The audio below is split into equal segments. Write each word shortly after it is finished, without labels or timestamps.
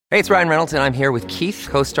Hey, it's Ryan Reynolds, and I'm here with Keith,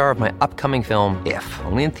 co-star of my upcoming film, If,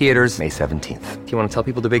 only in theaters May 17th. Do you want to tell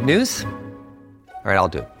people the big news? All right, I'll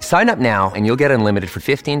do it. Sign up now and you'll get unlimited for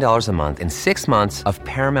 $15 a month and 6 months of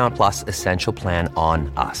Paramount Plus Essential Plan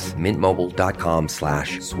on us.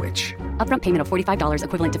 MintMobile.com/switch. Upfront payment of $45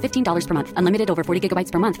 equivalent to $15 per month. Unlimited over 40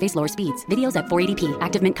 gigabytes per month. Face lower speeds. Videos at 480p.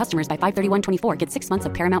 Active Mint customers by 531.24 get 6 months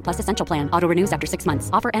of Paramount Plus Essential Plan. Auto renews after 6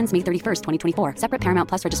 months. Offer ends May 31st, 2024. Separate Paramount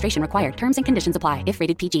Plus registration required. Terms and conditions apply if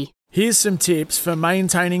rated PG. Here's some tips for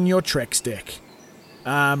maintaining your Trex deck.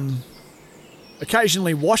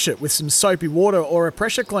 Occasionally wash it with some soapy water or a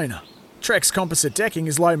pressure cleaner. Trex composite decking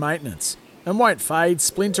is low maintenance and won't fade,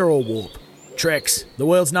 splinter or warp. Trex, the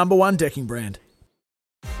world's #1 decking brand.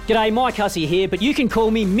 G'day, Mike Hussey here, but you can call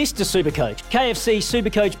me Mr. Supercoach. KFC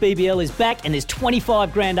Supercoach BBL is back and there's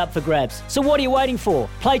 25 grand up for grabs. So what are you waiting for?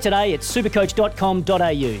 Play today at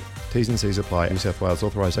supercoach.com.au. T's and C's apply. New South Wales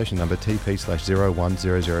authorisation number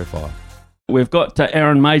TP/01005. We've got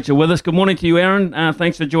Aaron Major with us. Good morning to you, Aaron.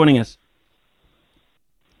 Thanks for joining us.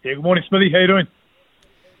 Yeah, good morning, Smithy. How you doing?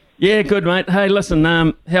 Yeah, good, mate. Hey, listen,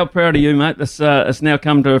 how proud of you, mate? This it's now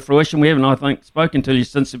come to fruition. We haven't, I think, spoken to you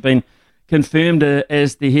since you've been confirmed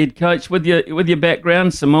as the head coach. With your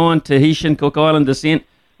background, Samoan, Tahitian, Cook Island descent,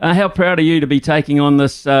 how proud are you to be taking on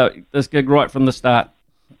this gig right from the start?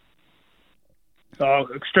 Oh,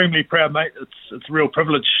 extremely proud, mate. It's a real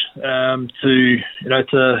privilege to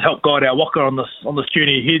help guide our waka on this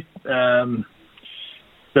journey ahead.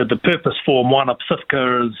 The purpose for Moana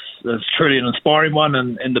Pacifica is truly an inspiring one,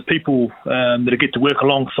 and the people that I get to work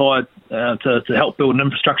alongside to help build an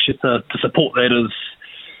infrastructure to support that is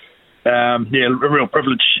a real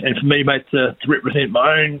privilege. And for me, mate, to represent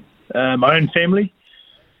my own family,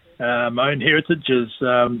 my own heritage is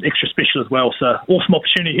extra special as well. So awesome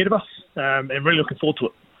opportunity ahead of us, and really looking forward to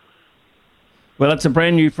it. Well, it's a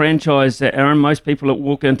brand new franchise, Aaron. Most people that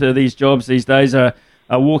walk into these jobs these days are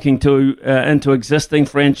walking into existing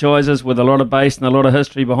franchises with a lot of base and a lot of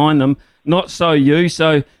history behind them. Not so you.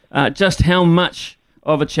 So just how much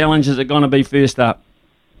of a challenge is it going to be first up?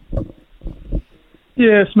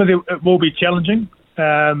 Yeah, Smithy, it will be challenging.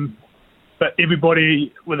 But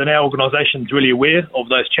everybody within our organisation is really aware of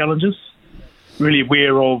those challenges, really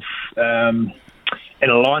aware of and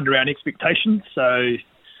aligned around expectations. So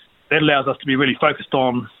that allows us to be really focused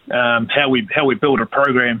on how we build a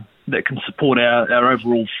program that can support our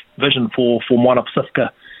overall vision for Moana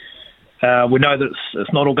Pacifica. We know that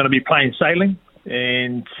it's not all going to be plain sailing,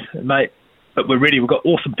 and mate, but we're ready. We've got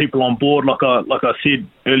awesome people on board, like I said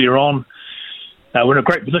earlier on. We're in a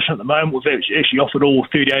great position at the moment. We've actually offered all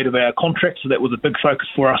 38 of our contracts, so that was a big focus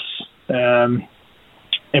for us. And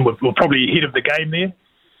we're probably ahead of the game there,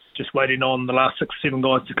 just waiting on the last 6 or 7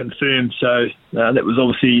 guys to confirm. So that was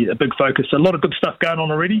obviously a big focus. A lot of good stuff going on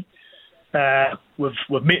already.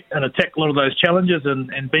 We've met and attacked a lot of those challenges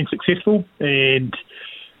and been successful, and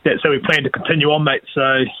that's how we plan to continue on, mate.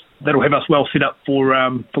 So that'll have us well set up for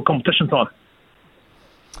competition time.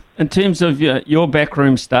 In terms of your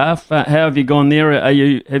backroom staff, how have you gone there?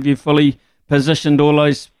 Have you fully positioned all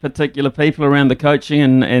those particular people around the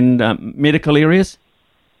coaching and medical areas?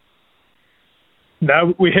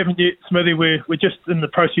 No, we haven't yet, Smithy. We're just in the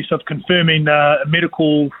process of confirming a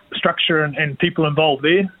medical structure and people involved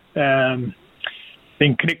there.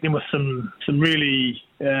 Been connecting with some really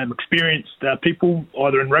experienced people,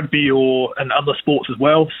 either in rugby or in other sports as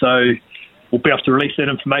well. So we'll be able to release that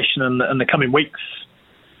information in the coming weeks.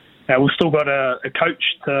 We've still got a coach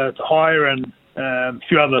to hire and a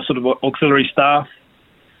few other sort of auxiliary staff,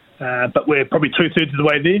 but we're probably 2/3 of the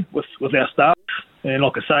way there with our staff. And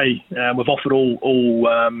like I say, we've offered all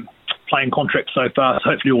playing contracts so far. So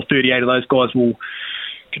hopefully all 38 of those guys will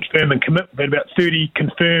confirm and commit. We've had about 30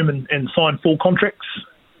 confirm and sign full contracts.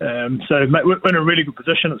 So mate, we're in a really good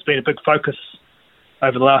position. It's been a big focus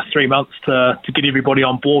over the last 3 months to get everybody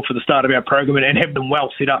on board for the start of our program and have them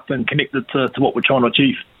well set up and connected to what we're trying to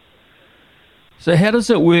achieve. So how does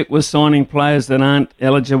it work with signing players that aren't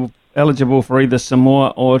eligible for either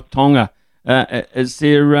Samoa or Tonga? Is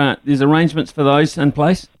there's arrangements for those in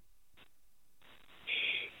place?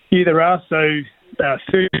 Yeah, there are. So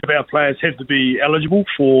 30 of our players have to be eligible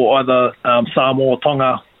for either Samoa,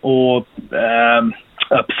 Tonga, or a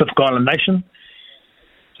Pacific Island nation.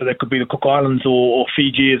 So that could be the Cook Islands or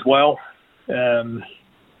Fiji as well. But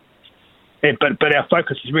our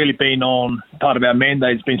focus has really been on, part of our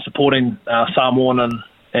mandate has been supporting Samoan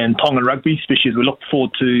and Tongan rugby, especially as we look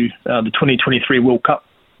forward to the 2023 World Cup.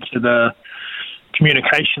 So the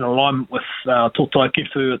communication alignment with Totai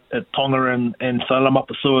Kefu at Tonga and Salama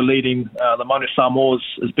Pasua leading the Manu Samoas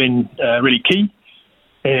has been really key.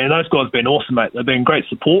 And those guys have been awesome, mate. They've been great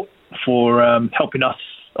support for helping us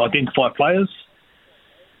identify players.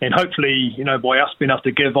 And hopefully, by us being able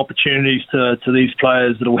to give opportunities to these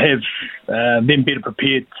players, it'll have them better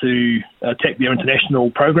prepared to attack their international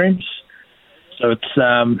programs. So it's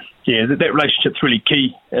that relationship's really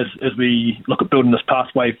key as we look at building this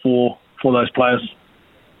pathway for those players.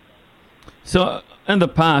 So in the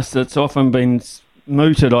past, it's often been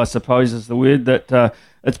mooted, I suppose is the word, that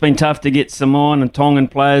it's been tough to get Samoan and Tongan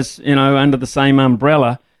players, under the same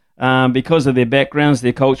umbrella. Because of their backgrounds,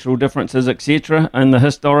 their cultural differences, etc., and the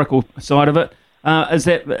historical side of it. Is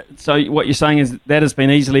that so? What you're saying is that has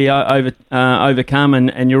been easily overcome,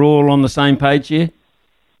 and you're all on the same page here?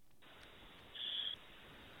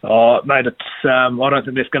 Oh, mate, it's I don't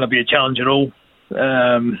think there's going to be a challenge at all.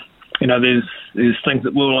 There's things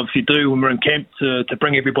that we'll obviously do when we're in camp to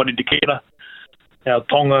bring everybody together. Our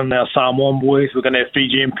Tongan, our Samoan boys, we're going to have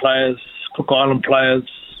Fijian players, Cook Island players.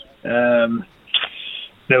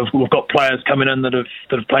 We've got players coming in that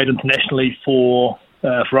have played internationally for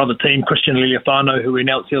other teams. Christian Liliafano, who we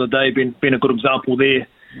announced the other day, been a good example there.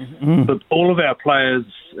 Mm-hmm. But all of our players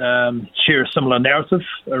share a similar narrative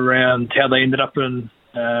around how they ended up in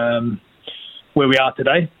where we are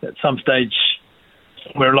today. At some stage,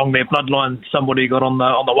 somewhere along their bloodline, somebody got on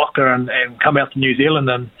the waka and come out to New Zealand,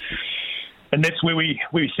 and that's where we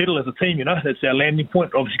settle as a team. That's our landing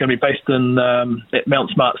point. Obviously, going to be based in at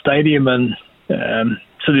Mount Smart Stadium, and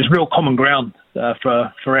so there's real common ground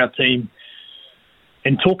for our team.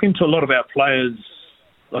 And talking to a lot of our players,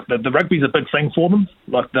 like the rugby's a big thing for them.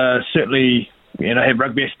 Like they certainly, have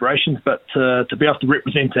rugby aspirations, but to be able to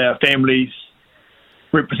represent our families,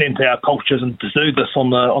 represent our cultures, and to do this on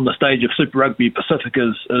the stage of Super Rugby Pacific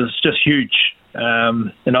is just huge.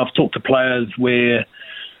 And I've talked to players where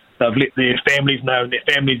they've let their families know, and their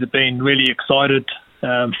families have been really excited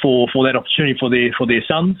for that opportunity for their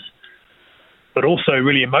sons. But also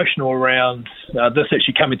really emotional around this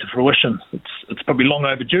actually coming to fruition. It's probably long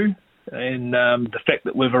overdue, and the fact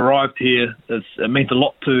that we've arrived here it means a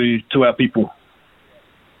lot to our people.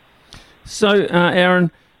 So,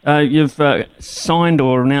 Aaron, you've signed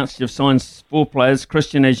or announced you've signed 4 players.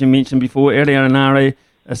 Christian, as you mentioned before, Erianare,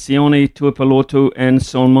 Sione Tuipulotu, and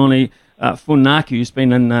Solomone Funaku, who's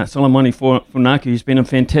been in Funaku, who's been in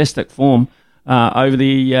fantastic form over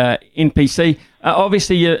the NPC.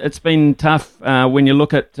 Obviously, it's been tough when you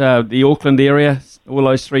look at the Auckland area. All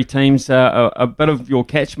those 3 teams, a bit of your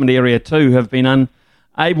catchment area too, have been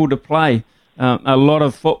unable to play a lot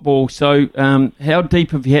of football. So how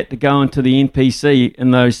deep have you had to go into the NPC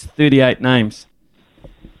in those 38 names?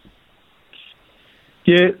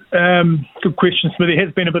 Yeah, good question, Smithy. It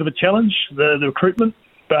has been a bit of a challenge, the recruitment,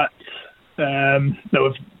 but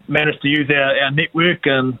we've managed to use our network,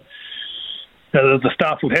 and the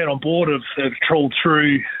staff we've had on board have trawled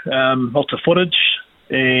through lots of footage,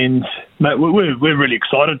 and mate, we're really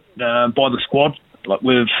excited by the squad. Like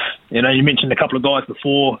you mentioned a couple of guys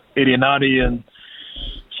before, Eddie Anadi and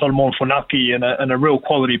Solomon Funaki, and a real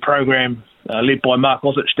quality program led by Mark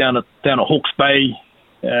Ozich down at Hawke's Bay.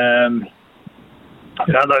 Those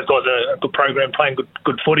guys are a good program, playing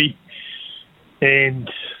good footy. And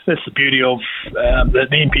that's the beauty of the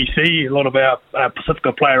NPC. A lot of our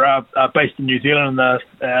Pacifica players are based in New Zealand, and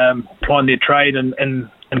they're applying their trade in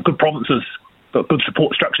good provinces, got good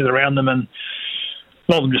support structures around them, and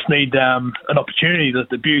a lot of them just need an opportunity.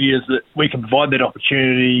 The beauty is that we can provide that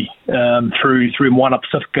opportunity through Moana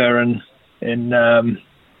Pacifica, and I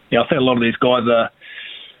think a lot of these guys are,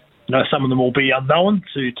 some of them will be unknown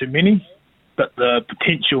to many, but the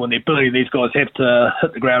potential and the ability these guys have to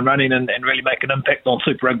hit the ground running and really make an impact on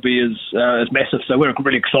Super Rugby is massive. So we're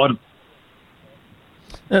really excited.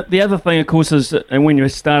 The other thing, of course, is and when you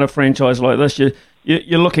start a franchise like this,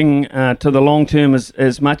 you're looking to the long term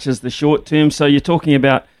as much as the short term. So you're talking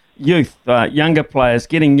about youth, younger players,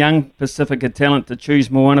 getting young Pacifica talent to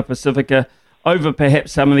choose Moana Pacifica over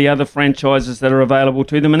perhaps some of the other franchises that are available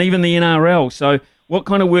to them, and even the NRL. So what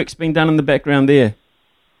kind of work's been done in the background there?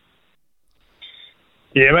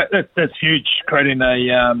 Yeah, that's huge, creating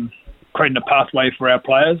a pathway for our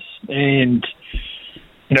players. And,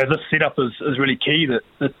 this setup is really key,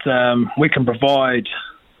 that we can provide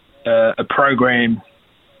a program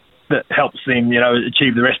that helps them,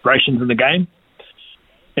 achieve their aspirations in the game.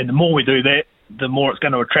 And the more we do that, the more it's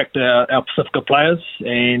going to attract our Pacifica players.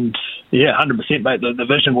 And, 100%, mate, the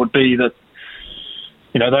vision would be that,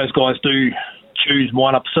 those guys do choose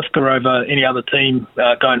Moana Pacifica over any other team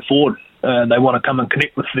going forward. They want to come and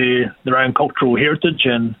connect with their own cultural heritage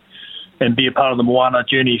and be a part of the Moana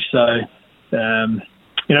journey. So,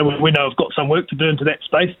 we know we've got some work to do into that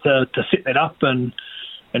space to set that up and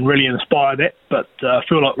really inspire that. But I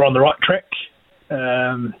feel like we're on the right track.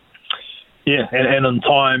 and in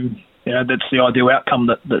time, that's the ideal outcome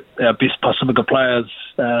that our best Pacifica players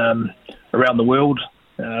around the world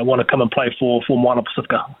want to come and play for Moana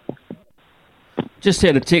Pacifica. Just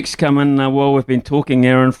had a text come in while we've been talking,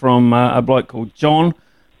 Aaron, from a bloke called John.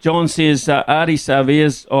 John says, Ardie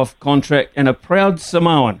Savea's off contract and a proud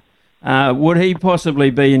Samoan. Would he possibly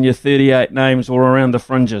be in your 38 names or around the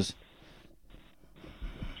fringes?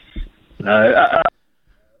 No,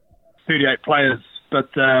 38 players,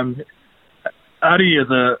 but Ardie is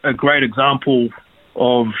a great example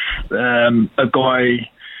of a guy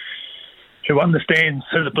who understands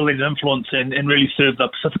his ability to influence and really serve the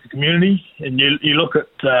Pacifica community. And you look at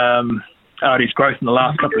Ardie's growth in the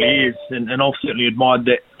last couple of years, and I've certainly admired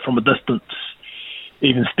that from a distance,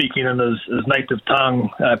 even speaking in his native tongue,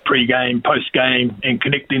 pre-game, post-game, and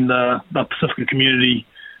connecting the Pacifica community.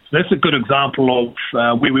 So that's a good example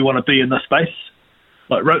of where we want to be in this space.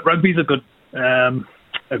 Like rugby's a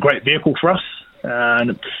great vehicle for us, and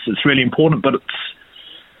it's really important, but it's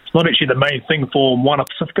not actually the main thing for Moana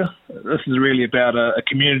Pacifica. This is really about a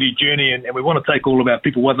community journey, and we want to take all of our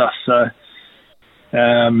people with us. So,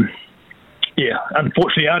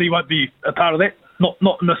 unfortunately, Ardie won't be a part of that. Not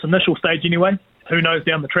in this initial stage anyway. Who knows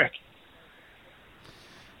down the track?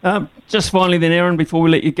 Just finally then, Aaron, before we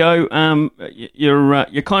let you go,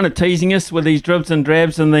 you're kind of teasing us with these dribs and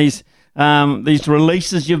drabs and these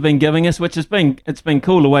releases you've been giving us, which it's been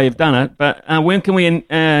cool the way you've done it. But when can we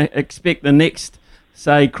expect the next,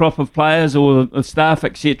 say, crop of players or of staff,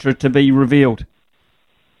 etc., to be revealed?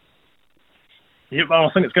 Yeah, well,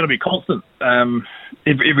 I think it's going to be constant.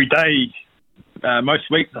 Every day,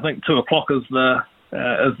 most weeks, I think 2:00 is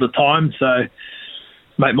the time. So,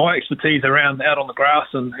 mate, my expertise around out on the grass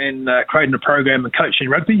and creating a program and coaching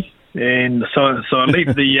rugby. And so I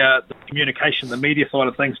leave the communication, the media side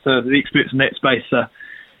of things to the experts in that space.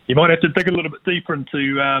 You might have to dig a little bit deeper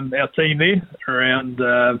into our team there around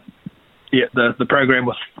the program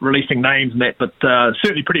with releasing names and that. But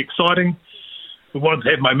certainly pretty exciting. We wanted to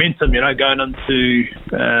have momentum, going into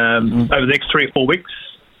over the next 3 or 4 weeks.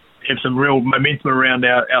 Have some real momentum around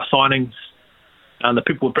our signings and the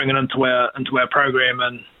people we're bringing into our program,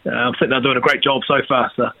 and I think they're doing a great job so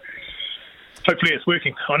far. So hopefully it's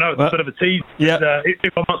working. I know it's a bit of a tease. Yeah.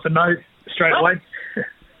 Everyone wants to know straight away.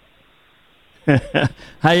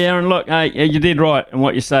 Hey, Aaron, look, you did right in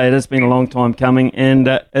what you say. It has been a long time coming, and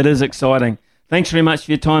it is exciting. Thanks very much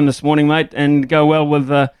for your time this morning, mate, and go well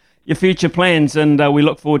with your future plans, and we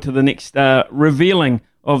look forward to the next revealing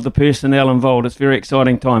of the personnel involved. It's a very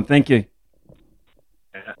exciting time. Thank you.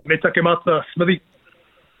 Me take him out, Smithy.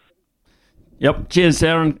 Yep. Cheers,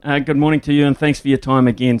 Aaron. Good morning to you, and thanks for your time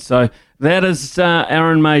again. So that is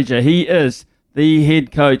Aaron Mauger. He is the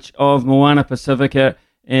head coach of Moana Pacifica,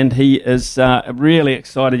 and he is really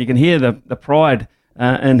excited. You can hear the pride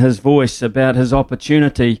in his voice about his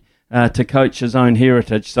opportunity to coach his own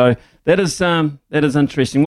heritage. So that is interesting.